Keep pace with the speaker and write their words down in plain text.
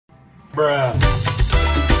Bruh.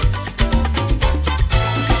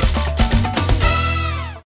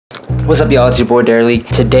 What's up, y'all? It's your boy DERELEEK.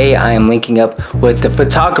 Today I am linking up with the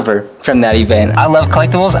photographer from that event. I love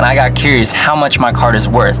collectibles and I got curious how much my card is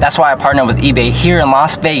worth. That's why I partnered with eBay here in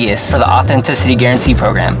Las Vegas for the Authenticity Guarantee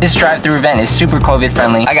program. This drive-through event is super COVID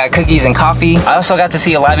friendly. I got cookies and coffee. I also got to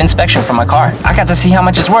see a live inspection for my car. I got to see how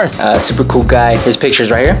much it's worth. Super cool guy. His picture's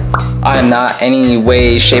right here. I am not any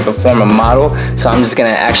way, shape, or form a model, so I'm just gonna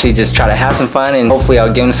actually just try to have some fun and hopefully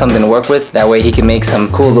I'll give him something to work with. That way he can make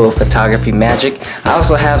some cool little photography magic. I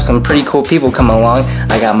also have some pretty cool people coming along.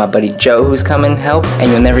 I got my buddy Joe who's coming to help, and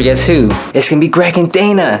you'll never guess who. It's gonna be Greg and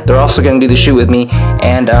Dana. They're also gonna do the shoot with me,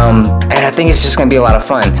 and I think it's just gonna be a lot of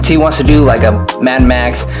fun. He wants to do like a Mad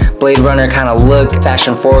Max, Blade Runner kind of look,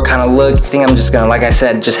 fashion forward kind of look. I think I'm just gonna, like I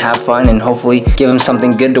said, just have fun and hopefully give him something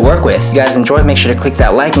good to work with. If you guys enjoy, make sure to click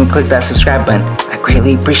that like and click that subscribe button. I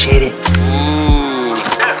greatly appreciate it. Ooh.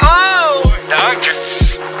 Oh! Doctor.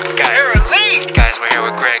 DERELEEK! Guys, we're here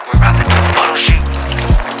with Greg. We're about to do a photo shoot.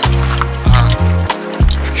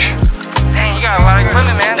 Dang, you got a lot of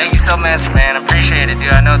equipment, man. Thank you so much, man. Appreciate it,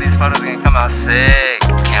 dude. I know these photos are gonna come out sick.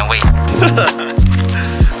 Can't wait.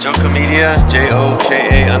 Joka Media,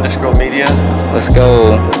 JOKA_media. Let's go.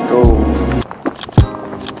 Let's go.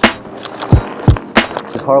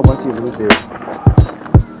 It's hard once you lose it.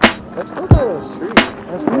 Let's go down the street.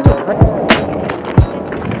 That's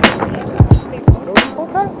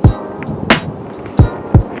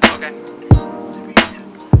okay.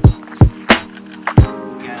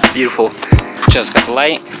 Beautiful. Just got the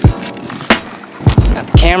light. Got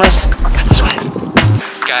the cameras. Got the sweat.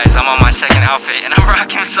 Guys, I'm on my second outfit and I'm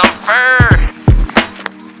rocking some fur.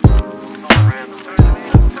 so random.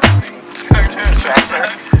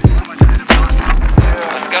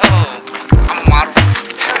 Let's go. I'm a model.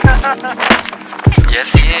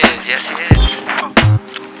 Yes, he is. Yes, he is.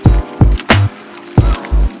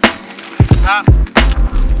 Stop.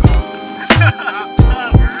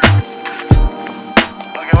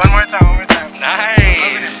 Okay, one more time,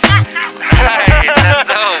 Nice. Nice. That's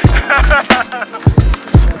dope.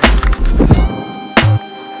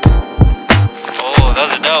 Oh,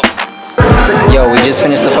 those are dope. Yo, we just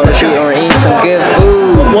finished the photo shoot and we're eating some good food.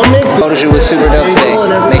 Photo shoot was super dope today.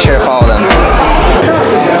 Make sure to follow them.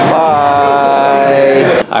 Bye.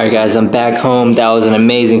 Alright guys, I'm back home. That was an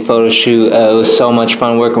amazing photo shoot. It was so much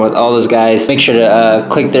fun working with all those guys. Make sure to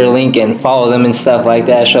click their link and follow them and stuff like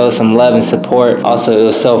that. Show us some love and support. Also, it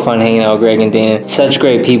was so fun hanging out with Greg and Dana. Such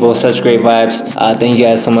great people, such great vibes. Thank you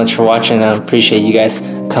guys so much for watching. I appreciate you guys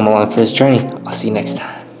coming along for this journey. I'll see you next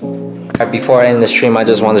time. Alright, before I end the stream, I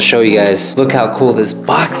just wanted to show you guys. Look how cool this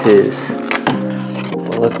box is.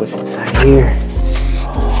 Look what's inside here.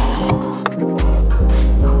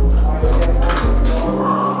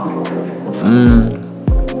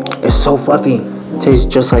 It's so fluffy. Tastes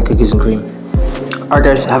just like cookies and cream. Alright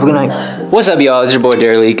guys, have a good night. What's up y'all, it's your boy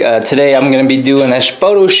DERELEEK. Today I'm gonna be doing a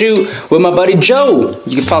photo shoot with my buddy Joe.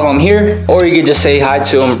 You can follow him here, or you can just say hi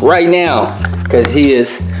to him right now, because he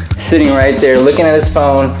is sitting right there looking at his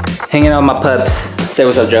phone, hanging out with my pups. Say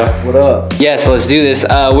what's up, Joe. What up? Yes, let's do this.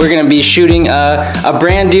 We're gonna be shooting a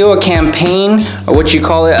brand deal, a campaign, or what you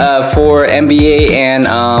call it, for NBA, and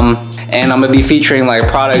I'm gonna be featuring like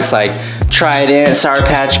products like Trident, Sour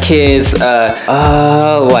Patch Kids,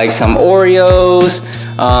 like some Oreos,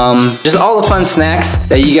 just all the fun snacks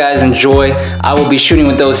that you guys enjoy. I will be shooting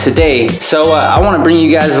with those today. So I want to bring you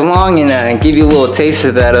guys along and give you a little taste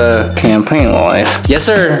of that campaign life. Yes,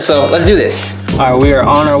 sir. So let's do this. All right, we are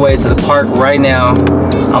on our way to the park right now.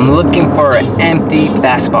 I'm looking for an empty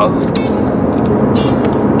basketball hoop.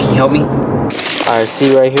 Can you help me? All right,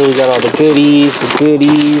 see right here, we got all the goodies.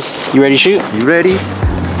 You ready to shoot? You ready?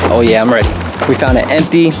 Oh yeah, I'm ready. We found an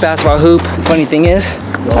empty basketball hoop. Funny thing is,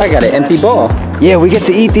 I got an empty ball. Yeah, we get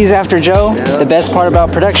to eat these after, Joe. Yeah. The best part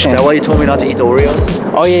about production. Is that why you told me not to eat the Oreos?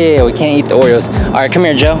 Oh yeah, we can't eat the Oreos. All right, come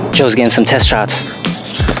here, Joe. Joe's getting some test shots.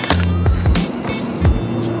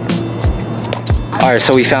 All right,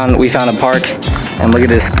 so we found a park, and look at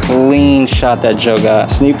this clean shot that Joe got.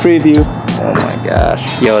 Sneak preview. Oh my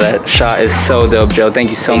gosh. Yo, that shot is so dope, Joe. Thank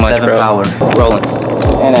you so much, bro. Power. Rolling.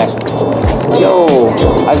 And action. Yo,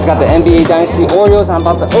 I just got the NBA Dynasty Oreos. I'm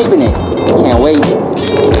about to open it. Can't wait.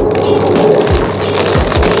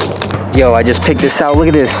 Yo, I just picked this out. Look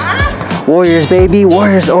at this. Warriors, baby.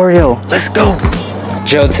 Warriors Oreo. Let's go.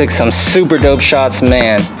 Joe took some super dope shots,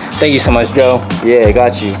 man. Thank you so much, Joe. Yeah, I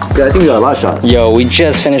got you. I think we got a lot of shots. Yo, we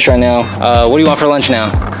just finished right now. What do you want for lunch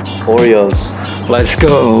now? Oreos. Let's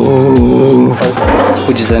go.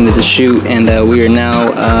 We just ended the shoot, and we are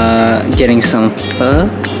now getting some pho,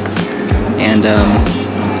 and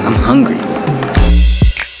I'm hungry.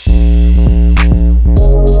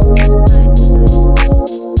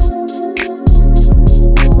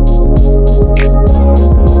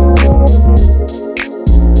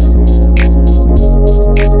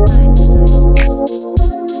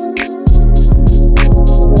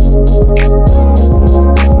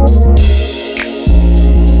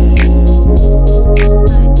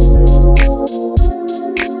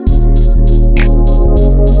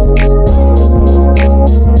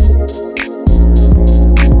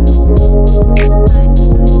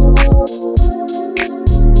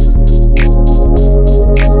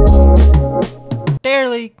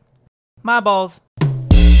 eyeballs.